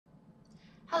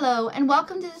Hello, and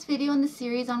welcome to this video in the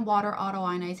series on water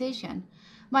autoionization.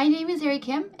 My name is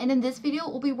Kim, and in this video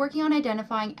we'll be working on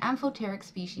identifying amphoteric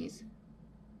species.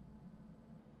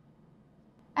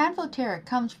 Amphoteric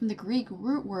comes from the Greek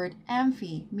root word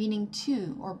amphi, meaning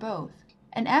two or both.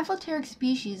 An amphoteric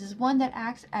species is one that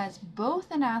acts as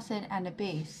both an acid and a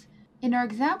base. In our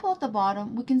example at the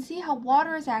bottom, we can see how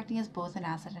water is acting as both an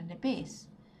acid and a base.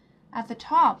 At the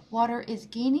top, water is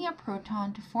gaining a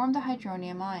proton to form the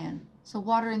hydronium ion. So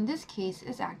water in this case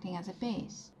is acting as a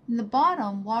base. In the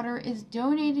bottom, water is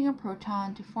donating a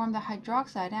proton to form the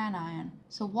hydroxide anion.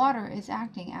 So water is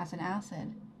acting as an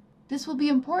acid. This will be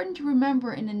important to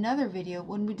remember in another video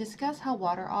when we discuss how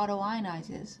water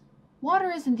autoionizes. Water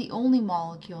isn't the only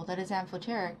molecule that is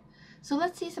amphoteric, so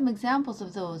let's see some examples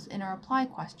of those in our apply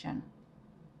question.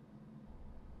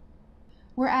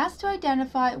 We're asked to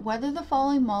identify whether the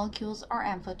following molecules are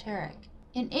amphoteric.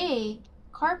 In A,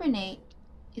 carbonate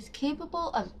is capable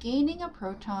of gaining a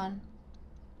proton,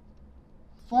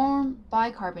 form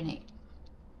bicarbonate.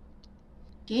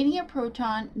 Gaining a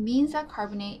proton means that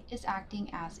carbonate is acting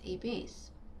as a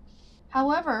base.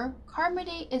 However,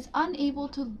 carbonate is unable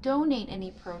to donate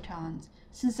any protons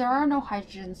since there are no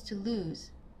hydrogens to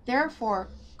lose. Therefore,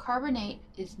 carbonate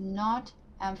is not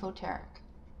amphoteric.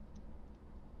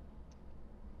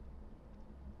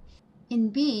 In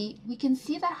B, we can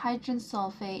see that hydrogen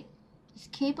sulfate is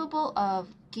capable of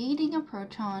gaining a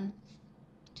proton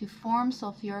to form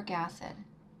sulfuric acid.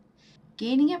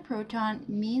 Gaining a proton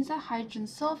means that hydrogen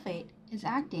sulfate is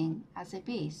acting as a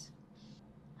base.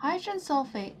 Hydrogen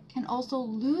sulfate can also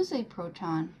lose a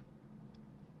proton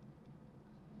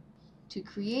to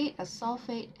create a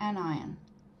sulfate anion.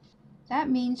 That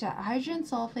means that hydrogen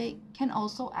sulfate can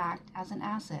also act as an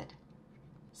acid.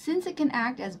 Since it can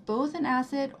act as both an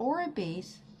acid or a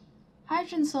base,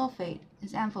 hydrogen sulfate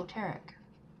is amphoteric.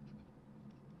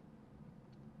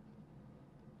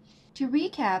 To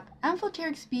recap,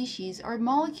 amphoteric species are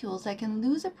molecules that can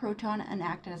lose a proton and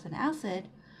act as an acid,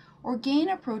 or gain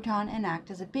a proton and act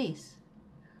as a base.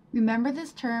 Remember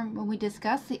this term when we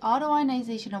discuss the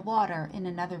autoionization of water in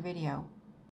another video.